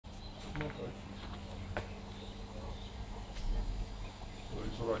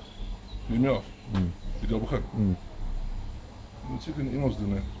Alright. Neem je af. Het al begin. Moet ik in Engels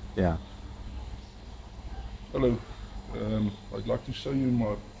doen, hè? Yeah. Hello. I'd like to show you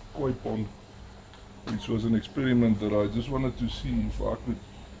my koi pond, which was an experiment that I just wanted to see if I could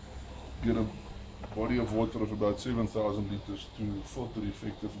get a body of water of about 7,000 liters to filter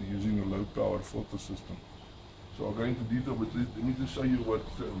effectively using a low power filter system. So I'll go into detail, but let me just show you what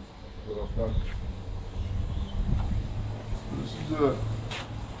I've done. This is a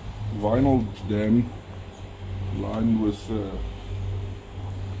vinyl dam lined with a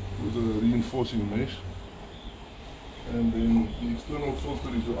reinforcing mesh, and then the external filter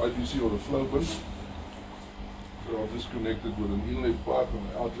is an IBC or a flow bin. So I've just connected with an inlet pipe and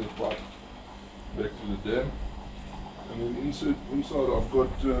an outlet pipe back to the dam, and then inside I've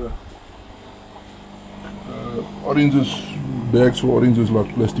got oranges, bags for oranges,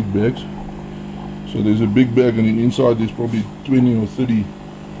 like plastic bags. So there's a big bag, and then inside there's probably 20 or 30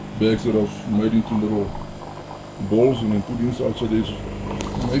 bags that I've made into little balls and then put inside. So there's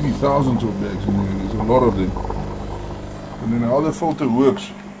maybe thousands of bags in there. There's a lot of them. And then how the filter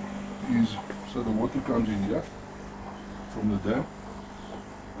works is, so the water comes in here from the dam,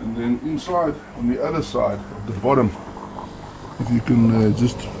 and then inside on the other side at the bottom, if you can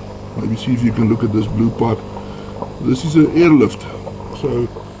just maybe see if you can look at this blue pipe, this is an airlift. So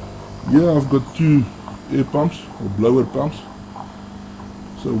here I've got two air pumps or blower pumps.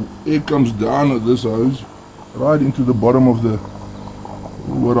 So air comes down at this hose right into the bottom of the,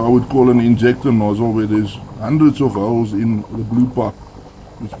 what I would call an injector nozzle, where there's hundreds of holes in the blue pipe,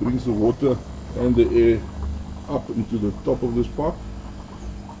 which brings the water and the air up into the top of this pipe.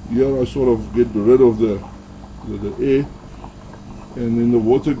 Here I sort of get rid of the air, and then the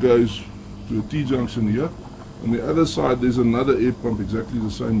water goes to a T-junction here. On the other side there's another air pump exactly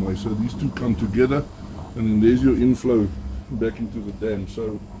the same way. So these two come together, and then there's your inflow back into the dam.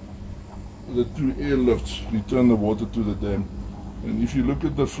 So the two airlifts return the water to the dam. And if you look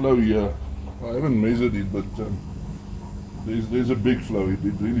at the flow here, I haven't measured it, but there's a big flow. It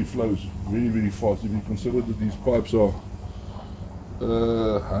really flows very, very fast. If you consider that these pipes are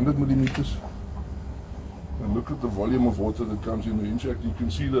 100 millimeters, and look at the volume of water that comes in. In fact, you can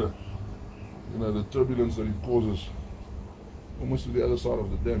see the turbulence that it causes almost to the other side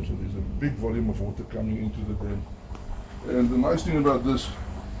of the dam. So there's a big volume of water coming into the dam. And the nice thing about this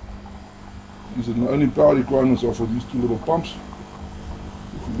is that the only power requirements are for these two little pumps.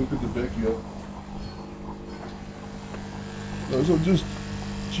 If you look at the back here, those are just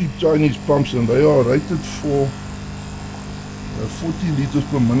cheap Chinese pumps, and they are rated for 40 liters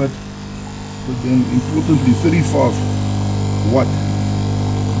per minute, but then importantly 35 watt.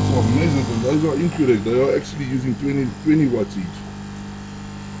 So I've measured, and those are incorrect. They are actually using 20 watts each.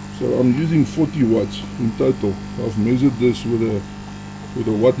 So I'm using 40 watts in total. I've measured this with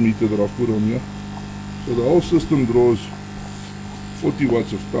a watt meter that I've put on here. So the whole system draws 40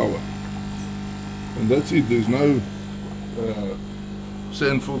 watts of power, and that's it. There's no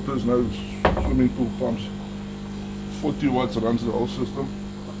sand filters, no swimming pool pumps. 40 watts runs the whole system.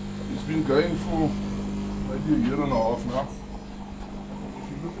 It's been going for maybe a year and a half now. If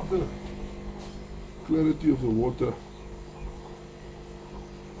you look at the clarity of the water,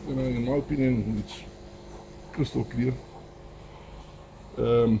 in my opinion, it's crystal clear.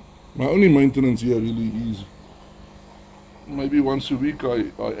 My only maintenance here really is maybe once a week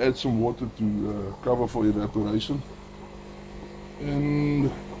I add some water to cover for evaporation,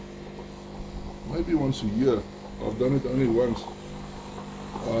 and maybe once a year, I've done it only once,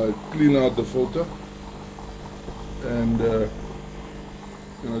 I clean out the filter and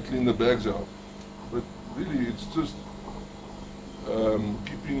clean the bags out. But really it's just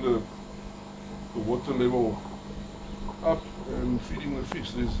keeping the water level up and feeding the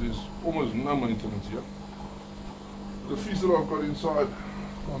fish. There's almost no maintenance here. The fish that I've got inside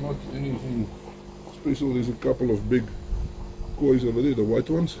are not anything special. There's a couple of big koi's over there, the white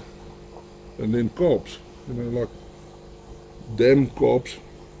ones, and then carps, like dam carps,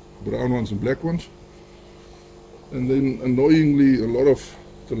 brown ones and black ones, and then annoyingly a lot of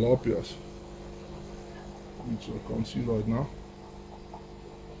tilapias, which I can't see right now.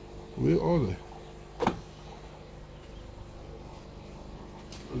 Where are they?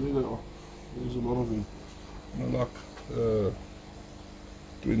 Oh, there they are. There's a lot of them. Like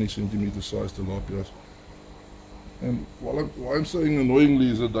 20 centimeter size tilapias. And why I'm saying annoyingly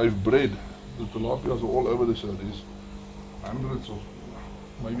is that they've bred. The tilapias are all over the show. There's hundreds of,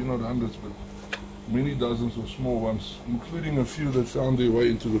 maybe not hundreds, but many dozens of small ones, including a few that found their way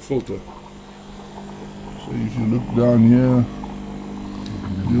into the filter. So if you look down here,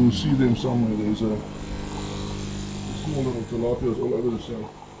 you'll see them somewhere. There's small little tilapias all over the cell.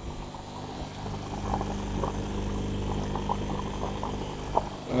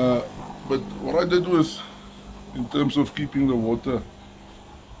 But what I did was, in terms of keeping the water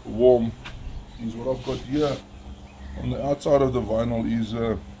warm, is what I've got here on the outside of the vinyl is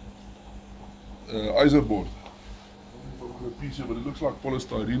isoboard. A piece here, but it looks like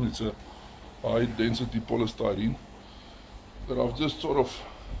polystyrene. It's a high density polystyrene that I've just sort of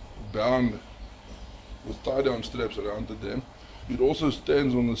bound with tie down straps around the dam. It also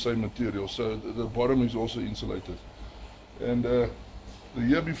stands on the same material, so the bottom is also insulated. And the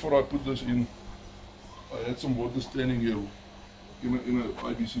year before I put this in, I had some water standing here in a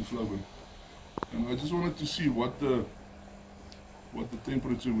IBC flow bin, and I just wanted to see what the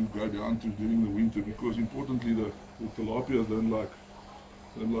temperature would go down to during the winter, because importantly the tilapia don't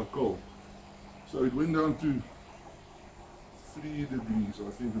like cold. So it went down to 3 degrees, I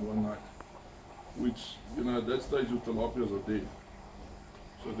think, in one night, which, you know, at that stage the tilapias are dead.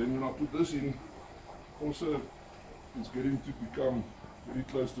 So then when I put this in, also it's getting to become very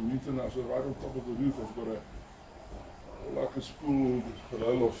close to winter now. So right on top of the roof I've got like a spool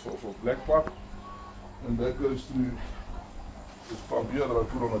roll of black pipe, and that goes through this pump here that I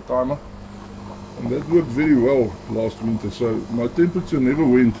put on a timer, and that worked very well last winter. So my temperature never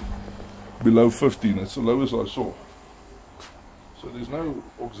went below 15. That's the lowest I saw. So there's no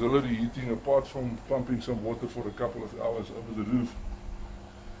auxiliary heating apart from pumping some water for a couple of hours over the roof.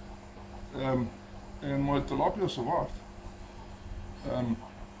 And my tilapia survived.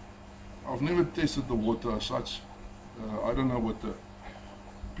 I've never tested the water as such. I don't know what the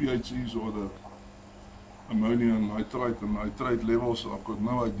pH is or the ammonia and nitrate levels. I've got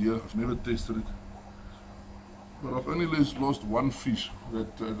no idea. I've never tested it. But I've only lost one fish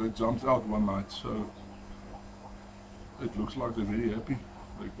that jumped out one night. So it looks like they're very happy.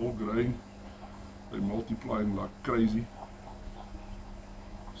 They're all growing. They're multiplying like crazy.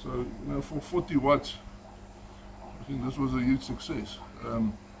 So, you know, for 40 watts, I think this was a huge success.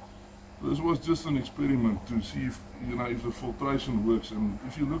 This was just an experiment to see if, you know, if the filtration works. And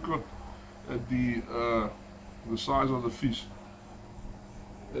if you look at the size of the fish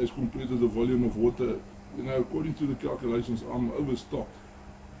as compared to the volume of water, you know, according to the calculations, I'm overstocked.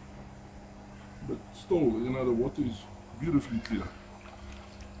 But still, you know, the water is beautifully clear.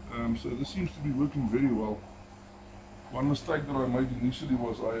 So this seems to be working very well. One mistake that I made initially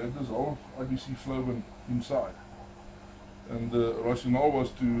was I had this whole IBC flow bin inside, and the rationale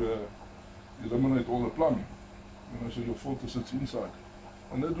was to eliminate all the plumbing, you know, so your filter sits inside,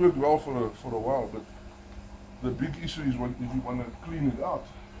 and that worked well for a while. But the big issue is when if you want to clean it out,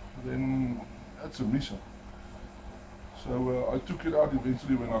 then that's a mission. So I took it out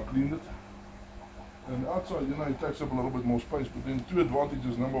eventually when I cleaned it. And outside, you know, it takes up a little bit more space, but then two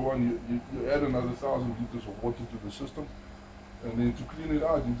advantages. Number one, you add another 1,000 liters of water to the system, and then to clean it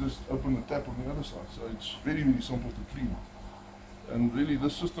out, you just open the tap on the other side. So it's very, very simple to clean. And really,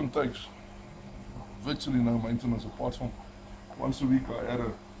 this system takes virtually no maintenance apart from once a week I add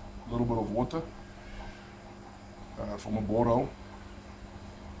a little bit of water from a borehole.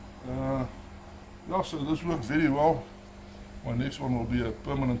 Yeah, so this worked very well. My next one will be a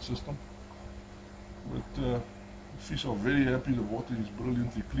permanent system. But the fish are very happy, the water is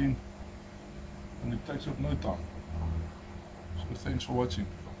brilliantly clean, and it takes up no time. So thanks for watching.